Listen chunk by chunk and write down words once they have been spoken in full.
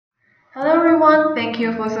Hello everyone, thank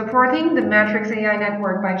you for supporting the Matrix AI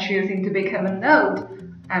network by choosing to become a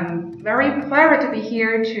node. I'm very pleased to be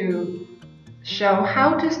here to show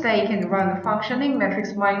how to stake and run a functioning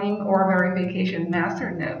matrix mining or verification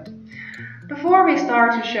masternode. Before we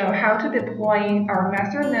start to show how to deploy our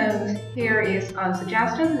masternodes, here is a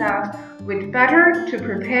suggestion that we'd better to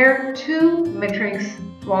prepare two Matrix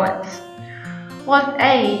wallets. Wallet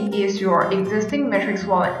A is your existing Matrix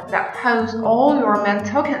wallet that holds all your main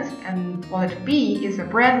tokens, and Wallet B is a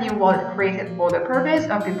brand new wallet created for the purpose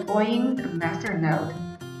of deploying the masternode.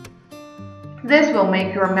 This will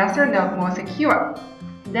make your masternode more secure.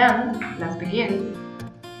 Then, let's begin.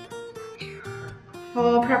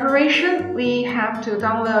 For preparation, we have to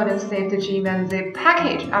download and save the Gman zip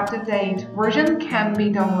package. Up-to-date version can be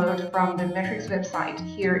downloaded from the Matrix website.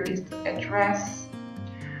 Here is the address.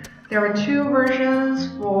 There are two versions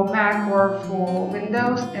for Mac or for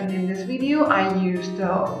Windows, and in this video I use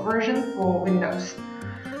the version for Windows.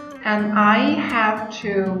 And I have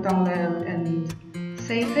to download and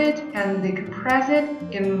save it and decompress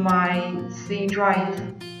it in my C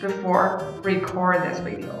drive before record this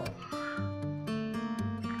video.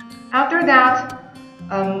 After that,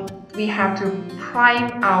 we have to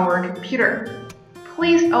prime our computer.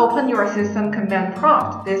 Please open your system command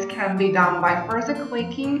prompt. This can be done by first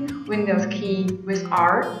clicking Windows key with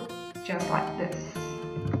R, just like this.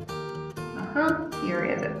 Here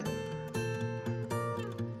is it.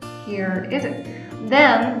 Here is it.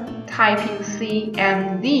 Then typing C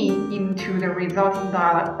and D into the resulting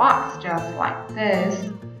dialog box, just like this.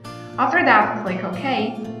 After that, click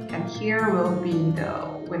OK, and here will be the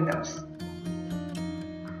Windows.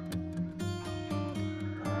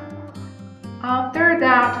 After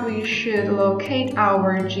that, we should locate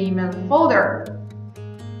our Gman folder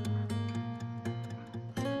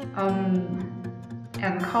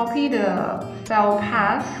and copy the file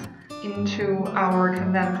path into our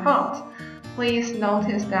command prompt. Please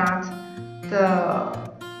notice that the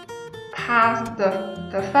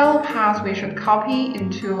file path we should copy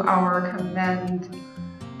into our command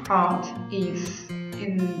prompt is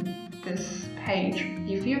in this page.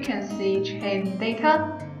 If you can see chain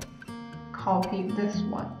data, copy this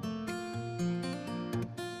one.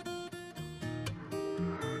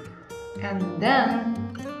 And then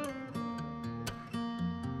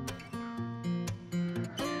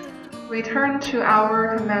return to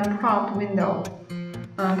our command prompt window.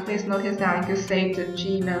 Please notice that if you save the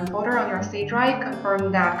Gman folder on your C drive,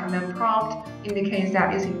 confirm that command prompt indicates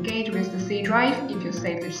that it's engaged with the C drive. If you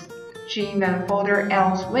save the Gman folder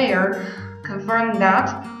elsewhere, confirm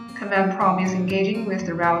that command prompt is engaging with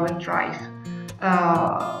the relevant drive.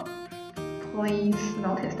 Please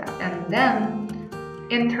notice that. And then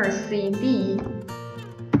enter CD.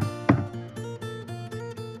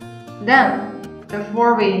 Then,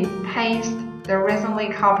 before we paste the recently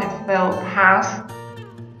copied file path,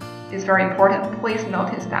 it's very important. Please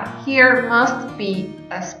notice that here must be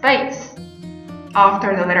a space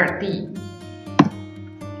after the letter D,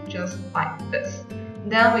 just like this.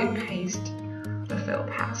 Then we paste the file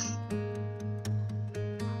path.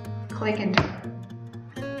 Click Enter.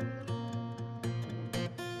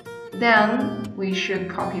 Then we should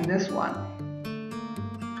copy this one.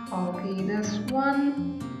 Copy this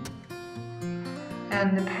one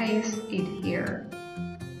and paste it here.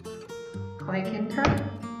 Click Enter.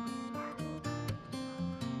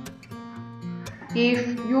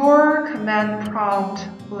 If your command prompt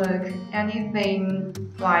looks anything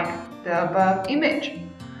like the above image,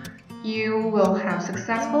 you will have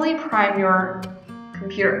successfully primed your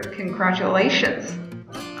computer. Congratulations!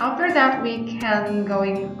 After that, we can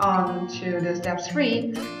going on to the step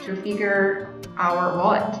 3 to figure our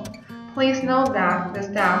wallet. Please note that the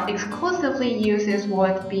step exclusively uses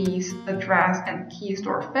Wallet B's address and key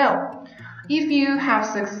store file. If you have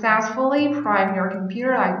successfully primed your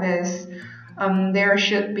computer like this, there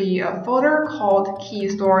should be a folder called key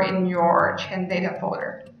store in your chain data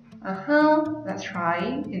folder. Let's try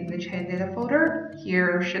in the chain data folder.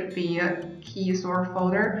 Here should be a key store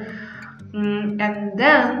folder. And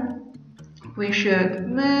then we should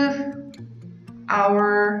move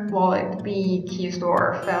our Wallet B key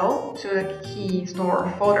store file to the key store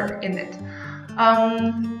folder in it.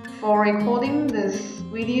 For recording this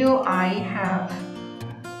video, I have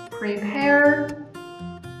prepared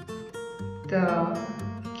the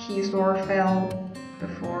key store file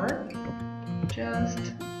before. Just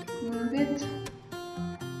move it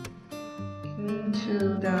into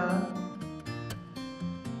the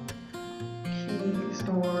key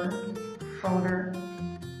store folder.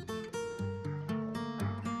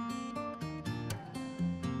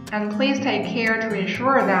 And please take care to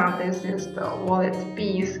ensure that this is the wallet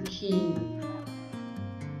B's key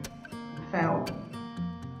file.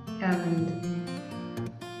 And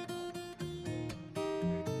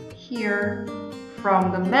here,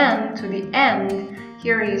 from the main to the end,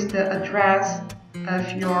 here is the address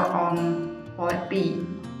of your own wallet B.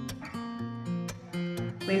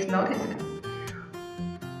 Please notice it.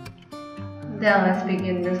 Then let's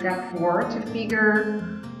begin the step 4. To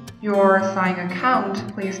figure your sign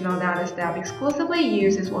account, please note that the step exclusively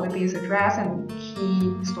uses wallet B's address and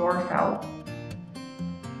key store file.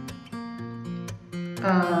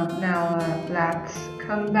 Now let's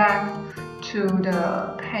come back to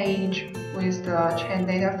the page with the chain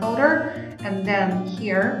data folder, and then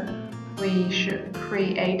here we should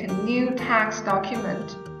create a new text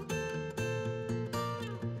document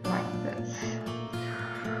like this.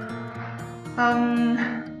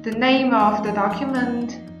 The name of the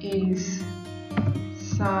document is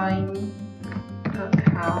sign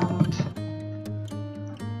account.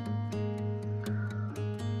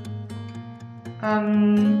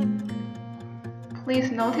 Please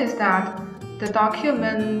notice that the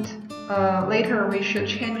document, later we should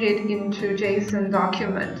change it into JSON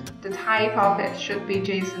document. The type of it should be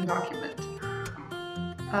JSON document.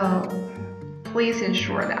 Please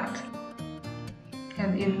ensure that.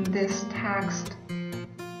 And in this text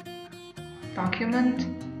document,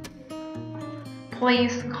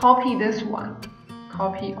 please copy this one,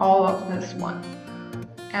 copy all of this one,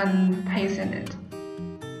 and paste in it.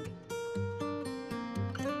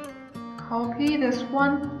 Copy this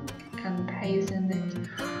one and paste in it.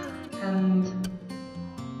 And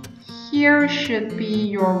here should be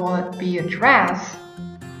your wallet B address.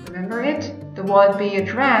 Remember it? The wallet B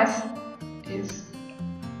address is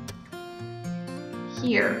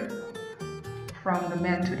here, from the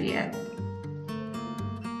main to the end.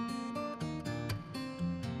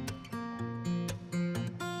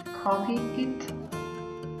 Copy it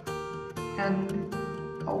and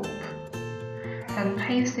open and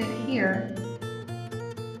paste it here.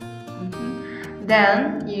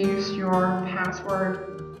 Then use your password.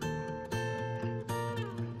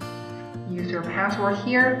 Use your password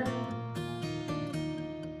here.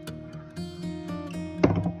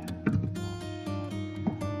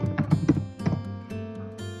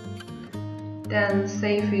 Then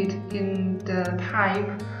save it in the type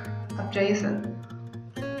of JSON.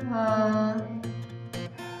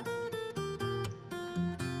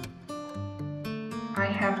 I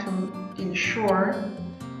have to ensure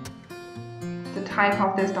the type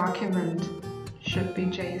of this document should be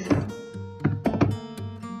JSON.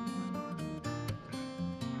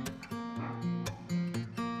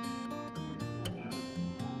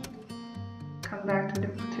 Come back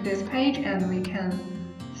to this page, and we can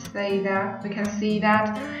see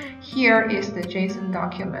that here is the JSON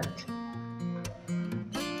document.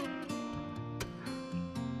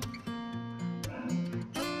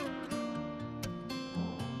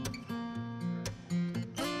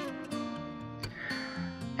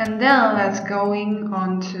 And then let's going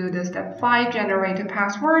on to the step 5, generate a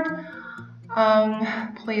password.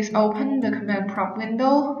 Please open the command prompt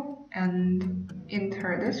window and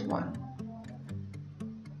enter this one.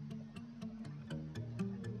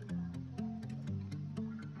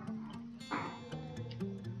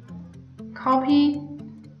 Copy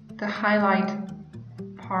the highlight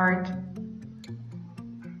part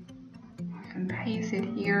and paste it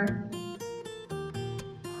here.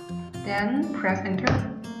 Then press enter.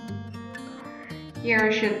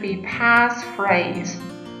 Here should be passphrase.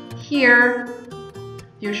 Here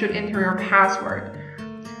you should enter your password.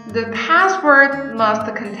 The password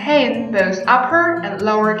must contain both upper and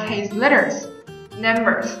lowercase letters,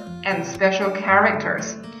 numbers, and special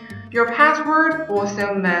characters. Your password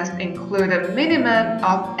also must include a minimum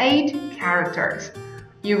of 8 characters.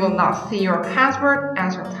 You will not see your password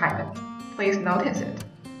as you type it. Please notice it.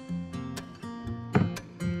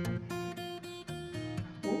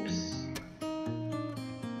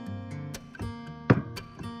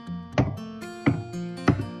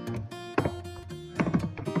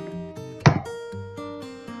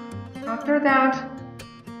 After that,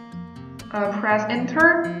 press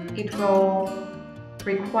enter. It will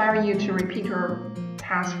require you to repeat your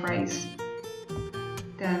passphrase.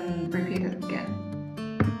 Then repeat it again.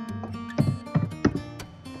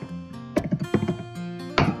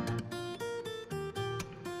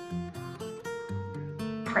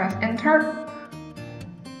 Press enter.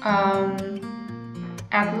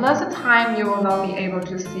 At last time, you will not be able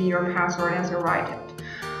to see your password as you write it.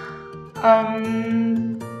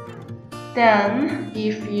 Then,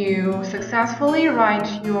 if you successfully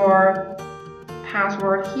write your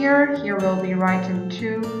password here. Here will be written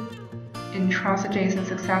to intransigation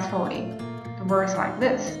successfully. The words like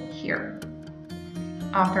this here.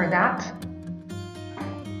 After that,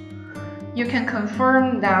 you can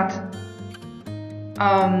confirm that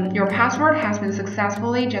your password has been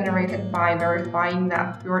successfully generated by verifying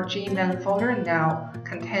that your Gmail folder now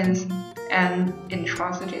contains an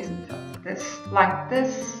intransigation file. Like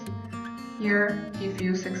this here. If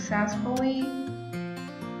you successfully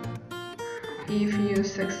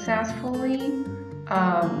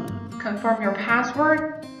confirm your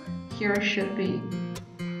password, here should be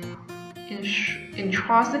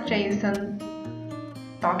intransigation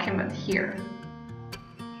document here.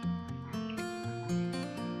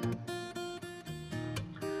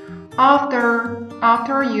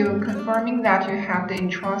 After you confirming that you have the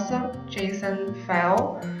intransigation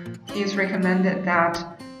file, it's recommended that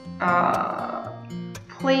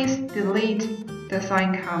please delete the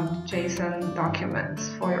sign.json documents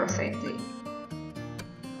for your safety.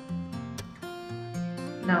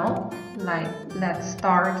 Now, let's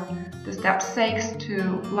start the step 6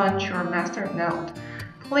 to launch your Masternode.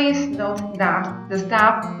 Please note that the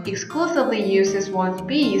step exclusively uses wallet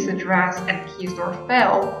B's address and key store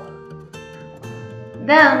file.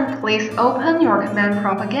 Then, please open your command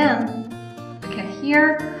prompt again. Look at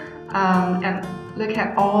here and look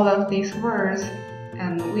at all of these words,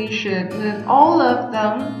 and we should move all of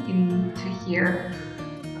them into here.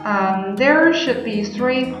 There should be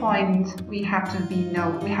 3 points we have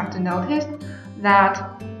to notice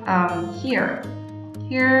that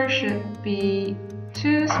here should be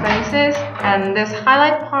 2 spaces, and this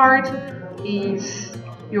highlight part is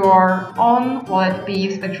your own wallet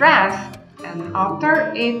B's address, and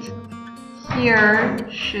after it here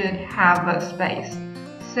should have a space.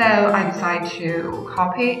 So I decided to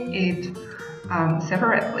copy it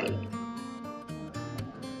separately.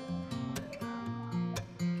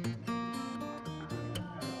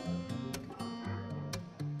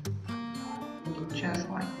 Just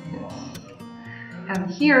like this. And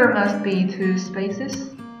here must be 2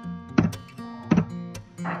 spaces,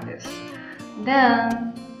 like this.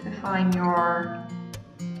 Then to find your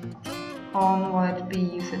own wallet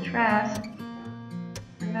B's address,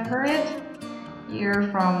 remember it? Here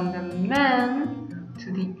from the main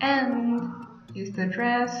to the end is the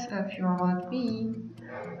address of your wallet B.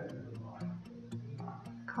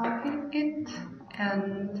 Copy it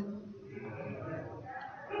and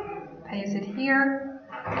paste it here,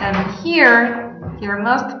 and here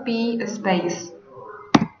must be a space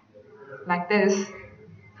like this.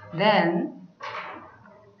 Then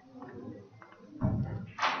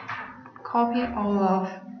copy all of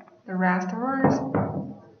the rest words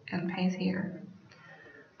and paste here.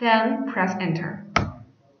 Then press enter.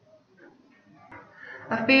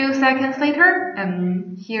 A few seconds later,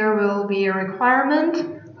 and here will be a requirement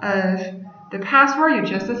of the password you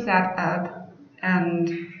just set up, and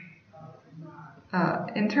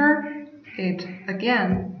enter it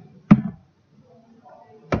again.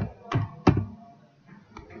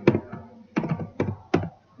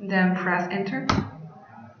 Then press enter.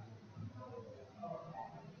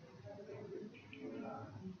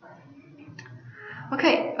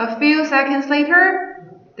 Okay, a few seconds later,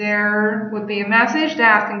 there would be a message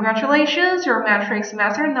that congratulations, your Matrix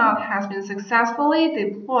Masternode has been successfully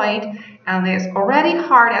deployed and is already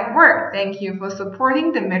hard at work. Thank you for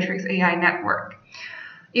supporting the Matrix AI network.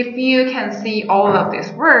 If you can see all of these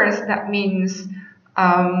words, that means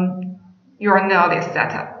your node is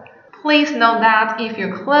set up. Please note that if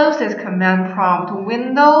you close this command prompt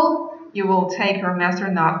window, you will take your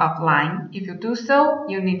Masternode offline. If you do so,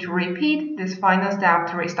 you need to repeat this final step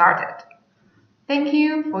to restart it. Thank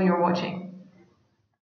you for your watching.